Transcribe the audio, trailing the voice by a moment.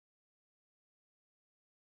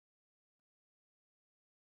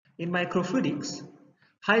In microfluidics,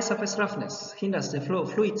 high surface roughness hinders the flow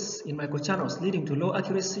of fluids in microchannels, leading to low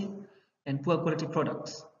accuracy and poor quality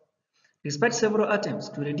products. Despite several attempts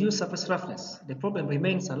to reduce surface roughness, the problem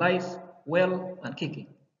remains alive, well, and kicking.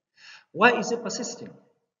 Why is it persisting?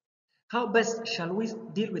 How best shall we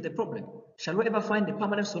deal with the problem? Shall we ever find a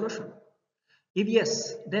permanent solution? If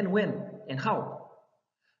yes, then when and how?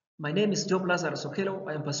 My name is Job Lazarus Okello.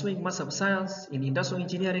 I am pursuing Master of Science in Industrial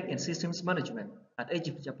Engineering and Systems Management at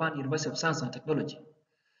Egypt, Japan University of Science and Technology.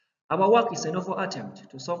 Our work is a novel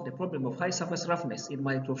attempt to solve the problem of high surface roughness in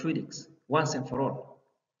microfluidics once and for all.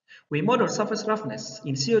 We model surface roughness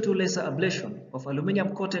in CO2 laser ablation of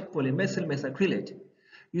aluminium-coated polymethyl methacrylate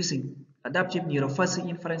using adaptive NEURO-FUZZY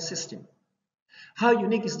inference system. How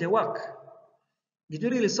unique is the work? Did we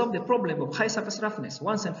really solve the problem of high surface roughness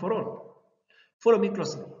once and for all? Follow me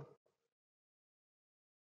closely.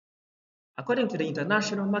 According to the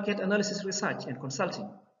International Market Analysis Research and Consulting,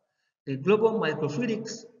 the global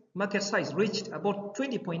microfluidics market size reached about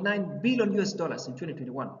 $20.9 billion in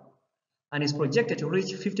 2021 and is projected to reach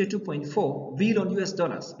 $52.4 billion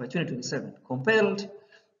by 2027, compelled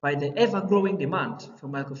by the ever-growing demand for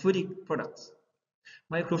microfluidic products.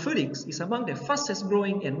 Microfluidics is among the fastest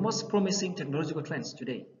growing and most promising technological trends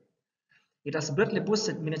today. It has greatly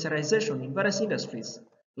boosted miniaturization in various industries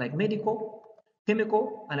like medical,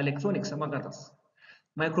 chemical, and electronics, among others.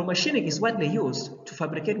 Micromachining is widely used to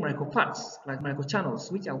fabricate microparts like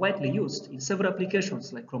microchannels, which are widely used in several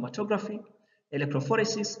applications like chromatography,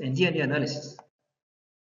 electrophoresis, and DNA analysis.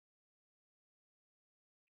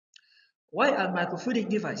 Why are microfluidic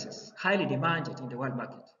devices highly demanded in the world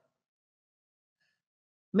market?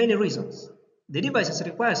 Many reasons. The devices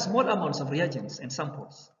require small amounts of reagents and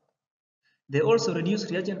samples. They also reduce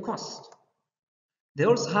reagent cost. They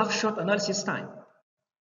also have short analysis time.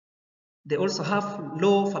 They also have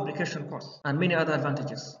low fabrication costs and many other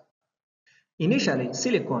advantages. Initially,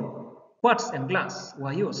 silicon, quartz, and glass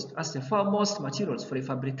were used as the foremost materials for the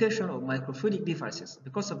fabrication of microfluidic devices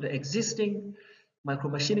because of the existing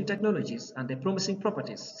micromachining technologies and the promising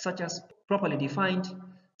properties such as properly defined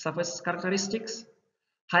surface characteristics,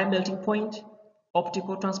 high melting point,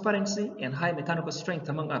 optical transparency, and high mechanical strength,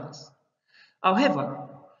 among others. However,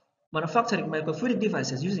 manufacturing microfluidic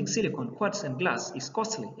devices using silicon, quartz, and glass is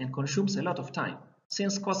costly and consumes a lot of time,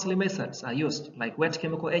 since costly methods are used like wet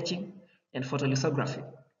chemical etching and photolithography.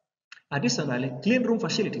 Additionally, clean room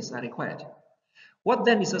facilities are required. What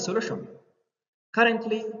then is the solution?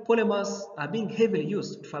 Currently, polymers are being heavily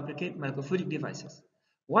used to fabricate microfluidic devices.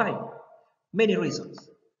 Why? Many reasons.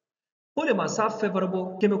 Polymers have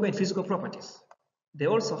favorable chemical and physical properties. They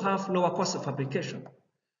also have lower cost of fabrication.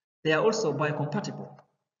 They are also biocompatible.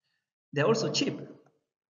 They are also cheap.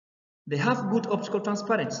 They have good optical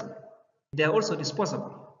transparency. They are also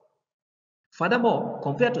disposable. Furthermore,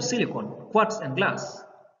 compared to silicon, quartz, and glass,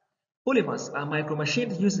 polymers are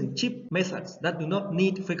micromachined using cheap methods that do not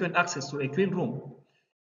need frequent access to a clean room.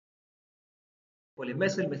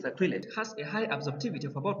 Polymethyl methacrylate has a high absorptivity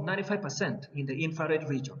of about 95% in the infrared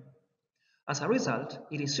region. As a result,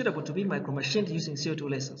 it is suitable to be micromachined using CO2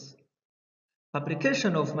 lasers.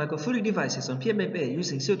 Fabrication of microfluidic devices on PMMA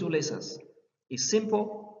using CO2 lasers is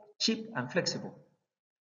simple, cheap, and flexible.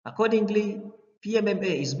 Accordingly,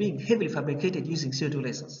 PMMA is being heavily fabricated using CO2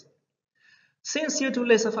 lasers. Since CO2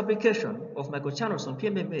 laser fabrication of microchannels on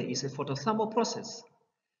PMMA is a photothermal process,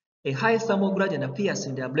 a high thermal gradient appears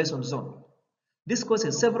in the ablation zone. This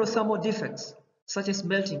causes several thermal defects, such as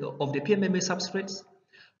melting of the PMMA substrates,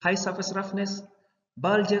 high surface roughness,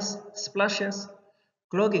 bulges, splashes,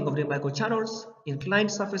 clogging of the microchannels,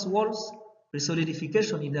 inclined surface walls,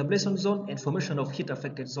 resolidification in the ablation zone, and formation of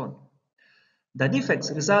heat-affected zone. The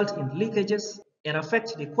defects result in leakages and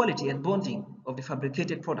affect the quality and bonding of the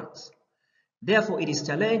fabricated products. Therefore, it is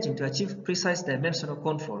challenging to achieve precise dimensional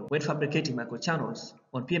control when fabricating microchannels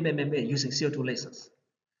on PMMA using CO2 lasers.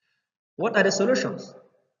 What are the solutions?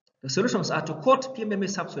 The solutions are to coat PMMA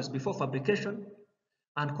substrates before fabrication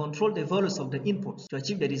and control the values of the inputs to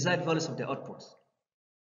achieve the desired values of the outputs.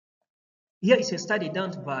 Here is a study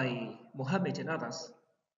done by Ahmed and others.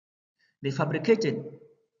 They fabricated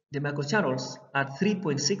the microchannels at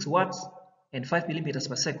 3.6 watts and 5 millimeters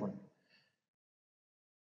per second.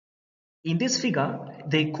 In this figure,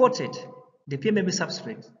 they coated the PMMA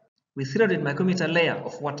substrate with 300 micrometer layer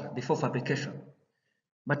of water before fabrication.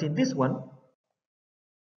 But in this one,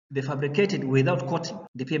 they fabricated without coating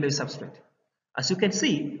the PMMA substrate. As you can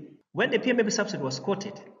see, when the PMMA substrate was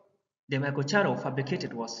coated, the microchannel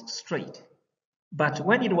fabricated was straight. But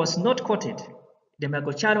when it was not coated, the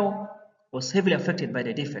microchannel was heavily affected by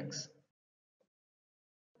the defects.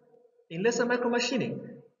 In laser micromachining,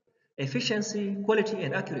 Efficiency, quality,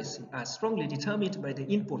 and accuracy are strongly determined by the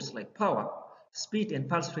inputs like power, speed, and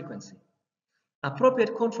pulse frequency.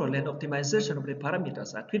 Appropriate control and optimization of the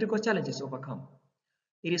parameters are critical challenges to overcome.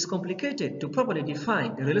 It is complicated to properly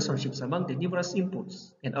define the relationships among the numerous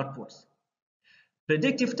inputs and outputs.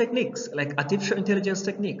 Predictive techniques like artificial intelligence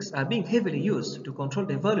techniques are being heavily used to control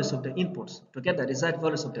the values of the inputs to get the desired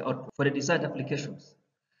values of the output for the desired applications.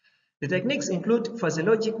 The techniques include fuzzy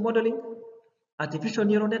logic modeling, artificial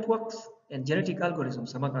neural networks, and genetic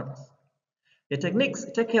algorithms, among others. The techniques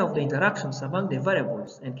take care of the interactions among the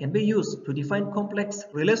variables and can be used to define complex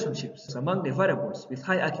relationships among the variables with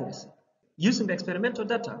high accuracy. Using the experimental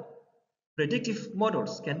data, predictive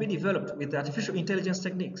models can be developed with the artificial intelligence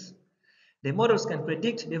techniques. The models can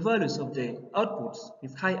predict the values of the outputs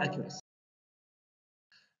with high accuracy.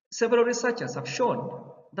 Several researchers have shown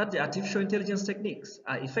that the artificial intelligence techniques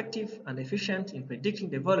are effective and efficient in predicting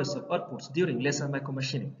the values of outputs during laser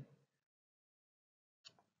micromachining.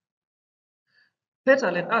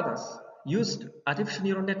 Petal and others used artificial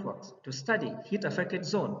neural networks to study heat-affected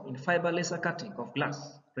zone in fiber laser cutting of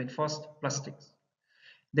glass, reinforced plastics.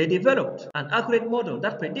 They developed an accurate model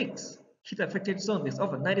that predicts heat-affected zone with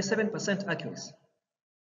over 97% accuracy.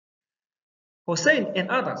 Hussein and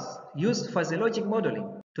others used fuzzy logic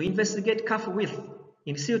modeling to investigate curve width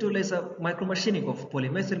in CO2 laser micromachining of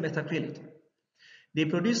polymethyl methacrylate. They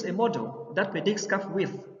produced a model that predicts curve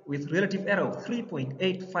width with relative error of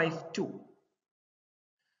 3.852.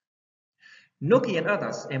 Noki and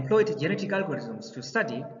others employed genetic algorithms to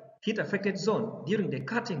study heat-affected zone during the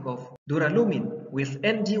cutting of duralumin with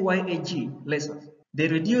NDYAG lasers. They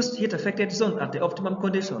reduced heat-affected zone at the optimum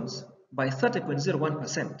conditions by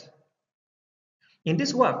 30.01%. In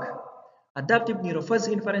this work, adaptive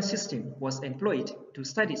NEURO-FUZZY inference system was employed to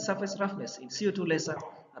study surface roughness in CO2 laser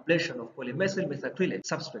ablation of polymethyl methacrylate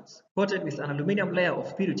substrates coated with an aluminum layer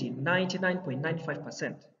of purity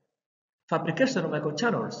 99.95%. Fabrication of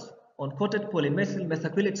microchannels on coated polymethyl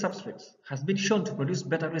methacrylate substrates has been shown to produce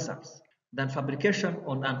better results than fabrication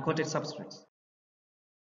on uncoated substrates.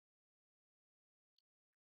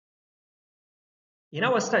 In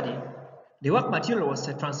our study, the work material was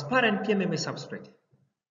a transparent PMMA substrate.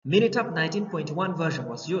 Minitab 19.1 version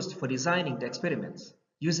was used for designing the experiments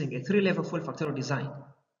using a 3-level full factorial design.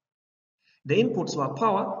 The inputs were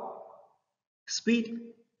power, speed,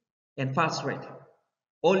 and pulse rate,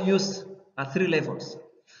 all used at 3 levels.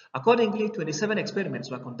 Accordingly, 27 experiments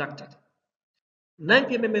were conducted. 9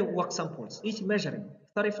 PMMA work samples, each measuring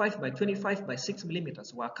 35 by 25 by 6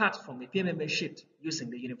 millimeters, were cut from a PMMA sheet using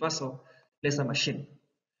the universal laser machine.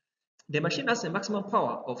 The machine has a maximum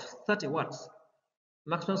power of 30 watts,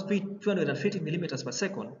 maximum speed 250 millimeters per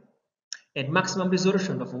second, and maximum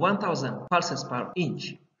resolution of 1000 pulses per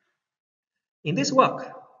inch. In this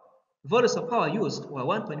work, values of power used were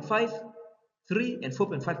 1.5, 3, and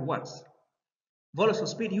 4.5 watts. Values of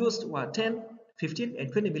speed used were 10, 15,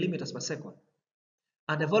 and 20 millimeters per second.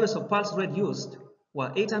 And the values of pulse rate used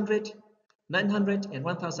were 800, 900, and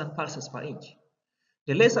 1000 pulses per inch.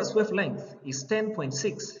 The laser's wavelength is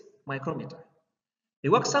 10.6 micrometer. The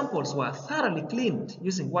work samples were thoroughly cleaned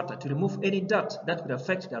using water to remove any dirt that would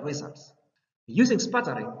affect the results. Using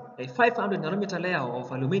sputtering, a 500 nanometer layer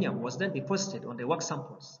of aluminum was then deposited on the work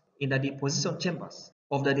samples in the deposition chambers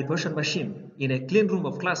of the deposition machine in a clean room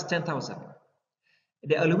of class 10,000.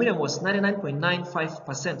 The aluminum was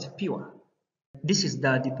 99.95% pure. This is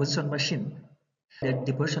the deposition machine. The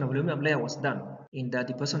deposition of aluminum layer was done in the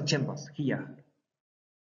deposition chambers here.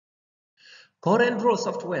 CorelDRAW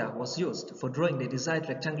software was used for drawing the desired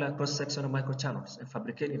rectangular cross-sectional microchannels and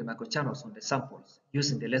fabricating the microchannels on the samples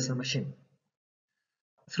using the laser machine.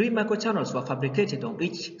 3 microchannels were fabricated on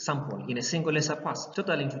each sample in a single laser pass,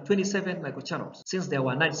 totaling to 27 microchannels since there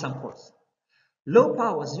were 9 samples. Low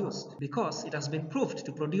power was used because it has been proved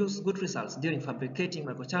to produce good results during fabricating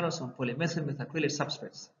microchannels on polymethyl methacrylate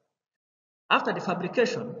substrates. After the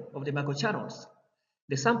fabrication of the microchannels,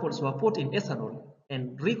 the samples were put in ethanol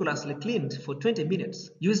and rigorously cleaned for 20 minutes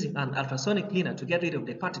using an ultrasonic cleaner to get rid of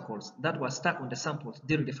the particles that were stuck on the samples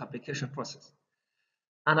during the fabrication process.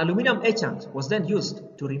 An aluminum etchant was then used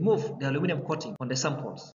to remove the aluminum coating on the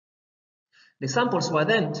samples. The samples were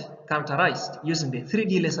then characterized using the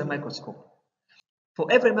 3D laser microscope. For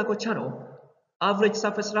every microchannel, average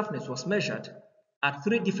surface roughness was measured at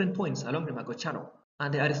 3 different points along the microchannel,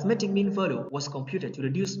 and the arithmetic mean value was computed to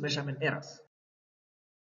reduce measurement errors.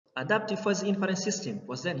 Adaptive fuzzy inference system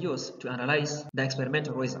was then used to analyze the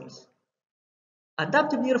experimental results.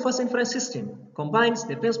 Adaptive NEURO-FUZZY inference system combines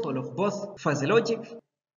the principle of both fuzzy logic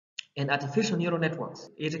and artificial neural networks.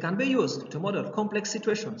 It can be used to model complex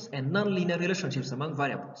situations and nonlinear relationships among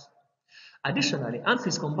variables. Additionally,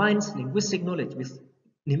 ANFIS combines linguistic knowledge with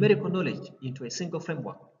numerical knowledge into a single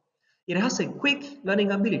framework. It has a quick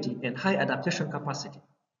learning ability and high adaptation capacity.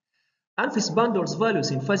 ANFIS bundles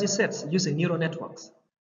values in fuzzy sets using neural networks.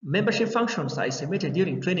 Membership functions are estimated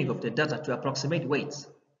during training of the data to approximate weights.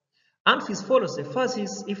 ANFIS follows the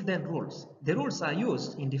fuzzy's if-then rules. The rules are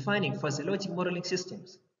used in defining fuzzy logic modeling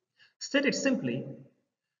systems. Stated simply,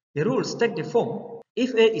 the rules take the form: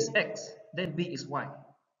 if A is X, then B is Y.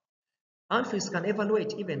 ANFIS can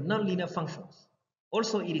evaluate even nonlinear functions.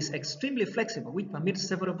 Also, it is extremely flexible, which permits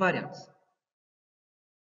several variants.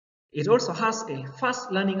 It also has a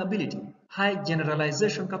fast learning ability, high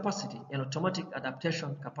generalization capacity, and automatic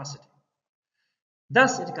adaptation capacity.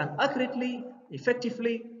 Thus, it can accurately,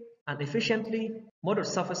 effectively, and efficiently model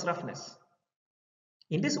surface roughness.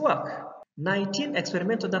 In this work, 19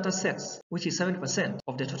 experimental data sets, which is 70%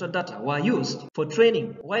 of the total data, were used for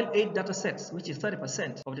training, while 8 data sets, which is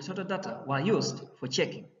 30% of the total data, were used for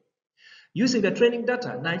checking. Using the training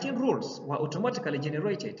data, 19 rules were automatically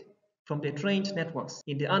generated from the trained networks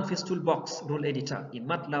in the ANFIS Toolbox rule editor in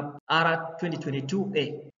MATLAB ARA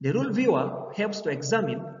 2022A. The rule viewer helps to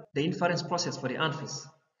examine the inference process for the ANFIS.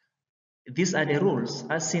 These are the rules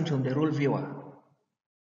as seen from the rule viewer.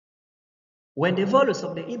 When the values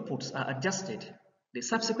of the inputs are adjusted, the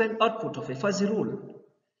subsequent output of a fuzzy rule,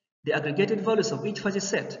 the aggregated values of each fuzzy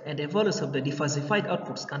set, and the values of the defuzzified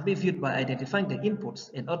outputs can be viewed by identifying the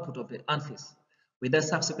inputs and output of the ANFIS with their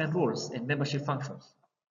subsequent rules and membership functions.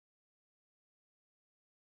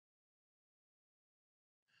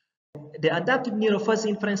 The adaptive NEURO-FUZZY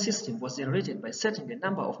inference system was generated by setting the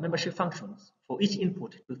number of membership functions for each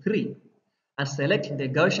input to 3 and selecting the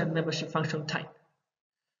Gaussian membership function type.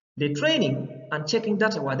 The training and checking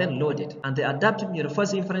data were then loaded, and the adaptive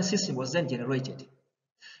NEURO-FUZZY inference system was then generated.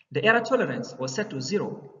 The error tolerance was set to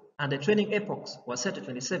 0, and the training epochs was set to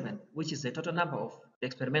 27, which is the total number of the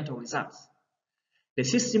experimental results. The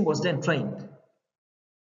system was then trained.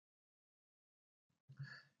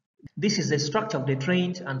 This is the structure of the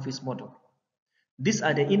trained ANFIS model. These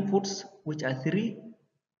are the inputs, which are 3,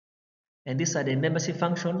 and these are the membership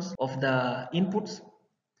functions of the inputs.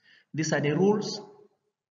 These are the rules,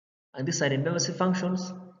 and these are the membership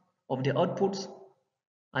functions of the outputs,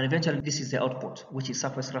 and eventually this is the output, which is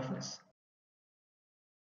surface roughness.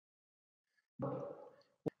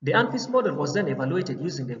 The ANFIS model was then evaluated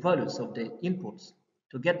using the values of the inputs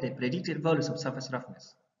to get the predicted values of surface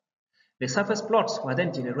roughness. The surface plots were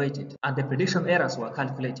then generated, and the prediction errors were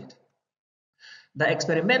calculated. The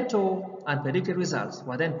experimental and predicted results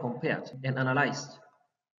were then compared and analyzed.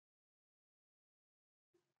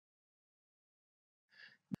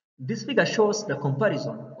 This figure shows the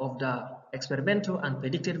comparison of the experimental and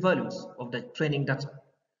predicted values of the training data.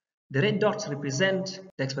 The red dots represent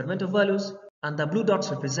the experimental values, and the blue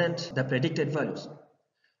dots represent the predicted values.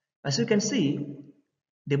 As you can see,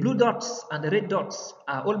 the blue dots and the red dots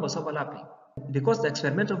are almost overlapping because the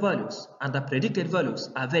experimental values and the predicted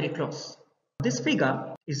values are very close. This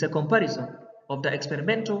figure is a comparison of the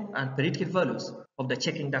experimental and predicted values of the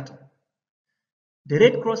checking data. The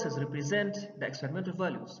red crosses represent the experimental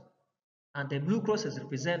values, and the blue crosses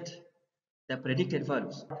represent the predicted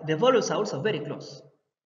values. The values are also very close.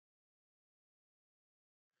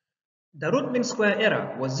 The root mean square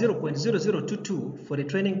error was 0.0022 for the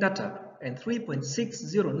training data and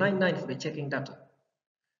 3.6099 for the checking data.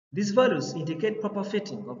 These values indicate proper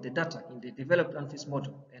fitting of the data in the developed ANFIS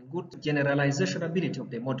model and good generalization ability of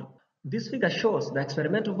the model. This figure shows the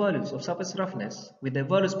experimental values of surface roughness with the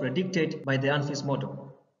values predicted by the ANFIS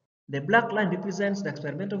model. The black line represents the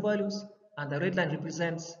experimental values, and the red line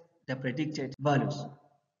represents the predicted values.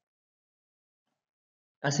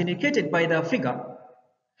 As indicated by the figure,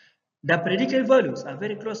 the predicted values are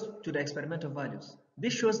very close to the experimental values.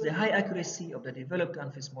 This shows the high accuracy of the developed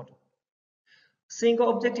ANFIS model. Single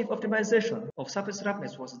objective optimization of surface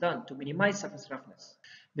roughness was done to minimize surface roughness,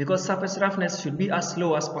 because surface roughness should be as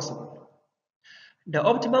low as possible. The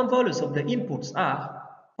optimum values of the inputs are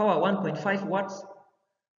power 1.5 watts,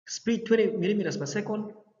 speed 20 millimeters per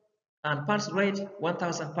second, and pulse rate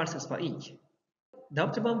 1000 pulses per inch. The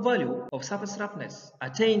optimum value of surface roughness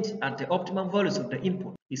attained at the optimum values of the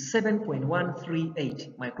input is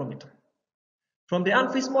 7.138 micrometer. From the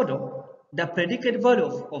ANFIS model, the predicted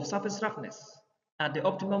value of surface roughness at the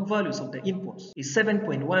optimum values of the inputs is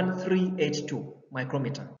 7.1382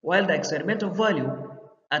 micrometer, while the experimental value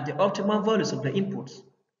at the optimum values of the inputs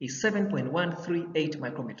is 7.138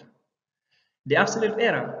 micrometer. The absolute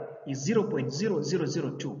error is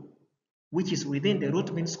 0.0002, which is within the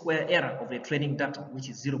root mean square error of the training data, which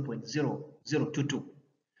is 0.0022.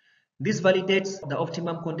 This validates the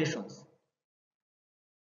optimum conditions.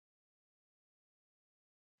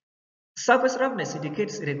 Surface roughness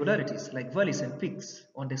indicates irregularities like valleys and peaks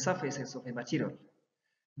on the surfaces of a material.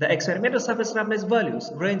 The experimental surface roughness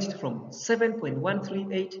values ranged from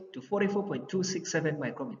 7.138 to 44.267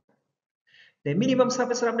 micrometer. The minimum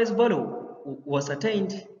surface roughness value was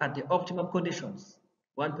attained at the optimum conditions,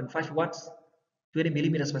 1.5 watts, 20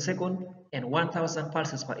 millimeters per second, and 1000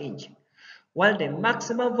 pulses per inch, while the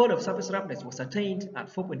maximum value of surface roughness was attained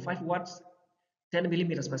at 4.5 watts, 10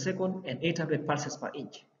 millimeters per second, and 800 pulses per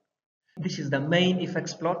inch. This is the main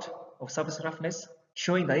effects plot of surface roughness,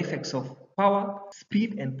 showing the effects of power,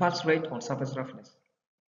 speed, and pulse rate on surface roughness.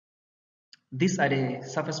 These are the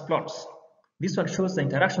surface plots. This one shows the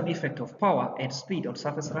interaction effect of power and speed on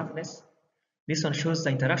surface roughness. This one shows the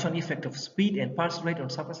interaction effect of speed and pulse rate on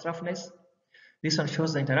surface roughness. This one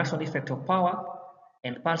shows the interaction effect of power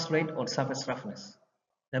and pulse rate on surface roughness.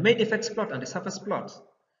 The main effects plot and the surface plot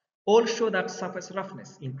all show that surface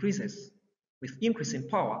roughness increases with increase in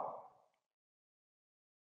power,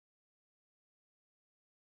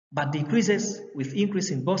 but decreases with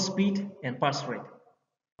increase in both speed and pulse rate.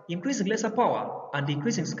 Increasing laser power and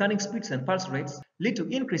decreasing scanning speeds and pulse rates lead to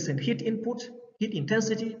increase in heat input, heat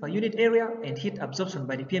intensity per unit area, and heat absorption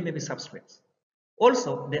by the PMMA substrates.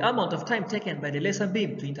 Also, the amount of time taken by the laser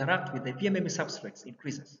beam to interact with the PMMA substrates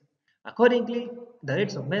increases. Accordingly, the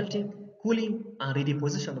rates of melting, cooling, and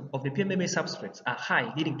redeposition of the PMMA substrates are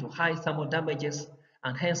high, leading to high thermal damages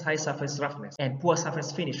and hence high surface roughness and poor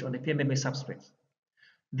surface finish on the PMMA substrates.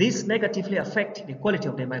 These negatively affect the quality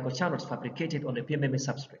of the microchannels fabricated on the PMMA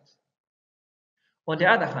substrates. On the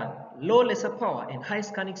other hand, low laser power and high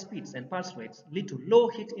scanning speeds and pulse rates lead to low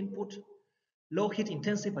heat input, low heat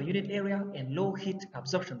intensity per unit area, and low heat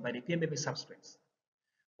absorption by the PMMA substrates.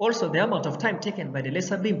 Also, the amount of time taken by the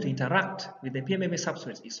laser beam to interact with the PMMA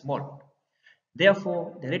substrates is small.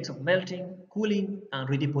 Therefore, the rates of melting, cooling, and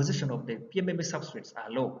redeposition of the PMMA substrates are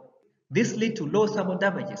low. This leads to low thermal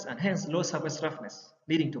damages and hence low surface roughness,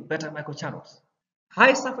 leading to better microchannels.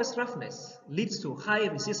 High surface roughness leads to high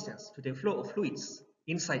resistance to the flow of fluids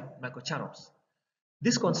inside microchannels.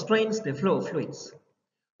 This constrains the flow of fluids.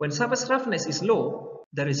 When surface roughness is low,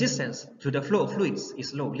 the resistance to the flow of fluids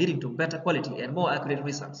is low, leading to better quality and more accurate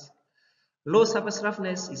results. Low surface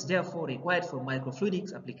roughness is therefore required for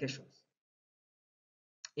microfluidics applications.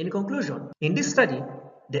 In conclusion, in this study,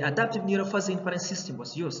 the adaptive NEURO-FUZZY inference system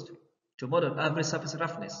was used to model average surface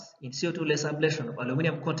roughness in CO2 laser ablation of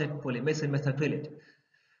aluminium-coated polymethyl methacrylate.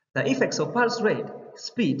 The effects of pulse rate,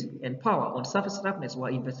 speed, and power on surface roughness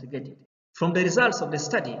were investigated. From the results of the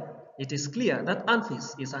study, it is clear that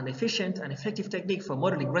ANFIS is an efficient and effective technique for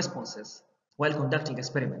modeling responses while conducting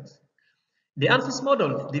experiments. The ANFIS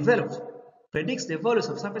model developed predicts the values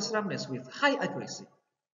of surface roughness with high accuracy.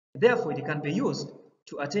 Therefore, it can be used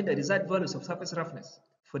to attain the desired values of surface roughness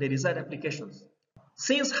for the desired applications.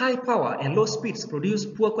 Since high power and low speeds produce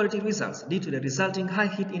poor quality results due to the resulting high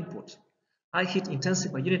heat input, high heat intensity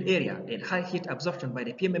per unit area, and high heat absorption by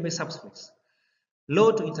the PMMA substrates,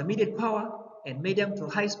 low to intermediate power and medium to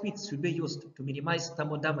high speeds should be used to minimize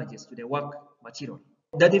thermal damages to the work material.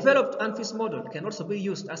 The developed ANFIS model can also be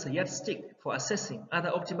used as a yardstick for assessing other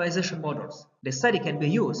optimization models. The study can be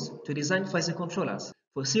used to design fuzzy controllers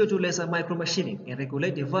for CO2 laser micromachining and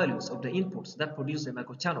regulate the values of the inputs that produce the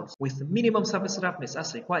microchannels with minimum surface roughness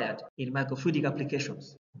as required in microfluidic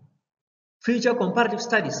applications. Future comparative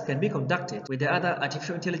studies can be conducted with the other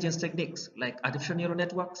artificial intelligence techniques like artificial neural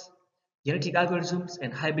networks, genetic algorithms,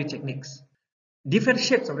 and hybrid techniques. Different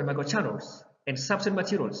shapes of the microchannels and substrate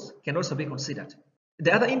materials can also be considered.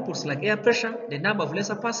 The other inputs like air pressure, the number of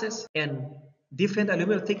laser passes, and different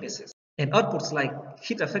aluminum thicknesses, and outputs like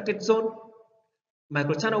heat affected zone,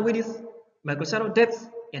 microchannel width, microchannel depth,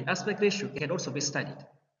 and aspect ratio can also be studied.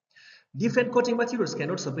 Different coating materials can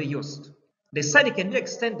also be used. The study can be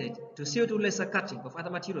extended to CO2 laser cutting of other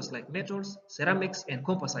materials like metals, ceramics, and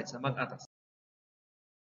composites, among others.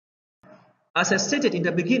 As I stated in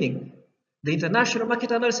the beginning, the International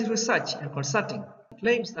Market Analysis Research and Consulting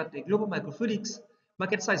claims that the global microfluidics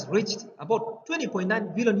market size reached about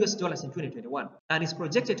 $20.9 billion in 2021 and is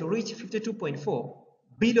projected to reach $52.4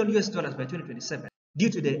 billion by 2027 due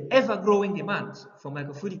to the ever-growing demand for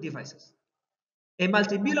microfluidic devices. A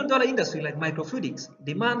multi-billion-dollar industry like microfluidics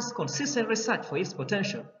demands consistent research for its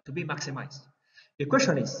potential to be maximized. The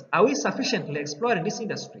question is, are we sufficiently exploring this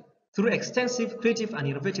industry through extensive, creative, and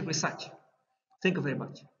innovative research? Thank you very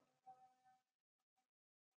much.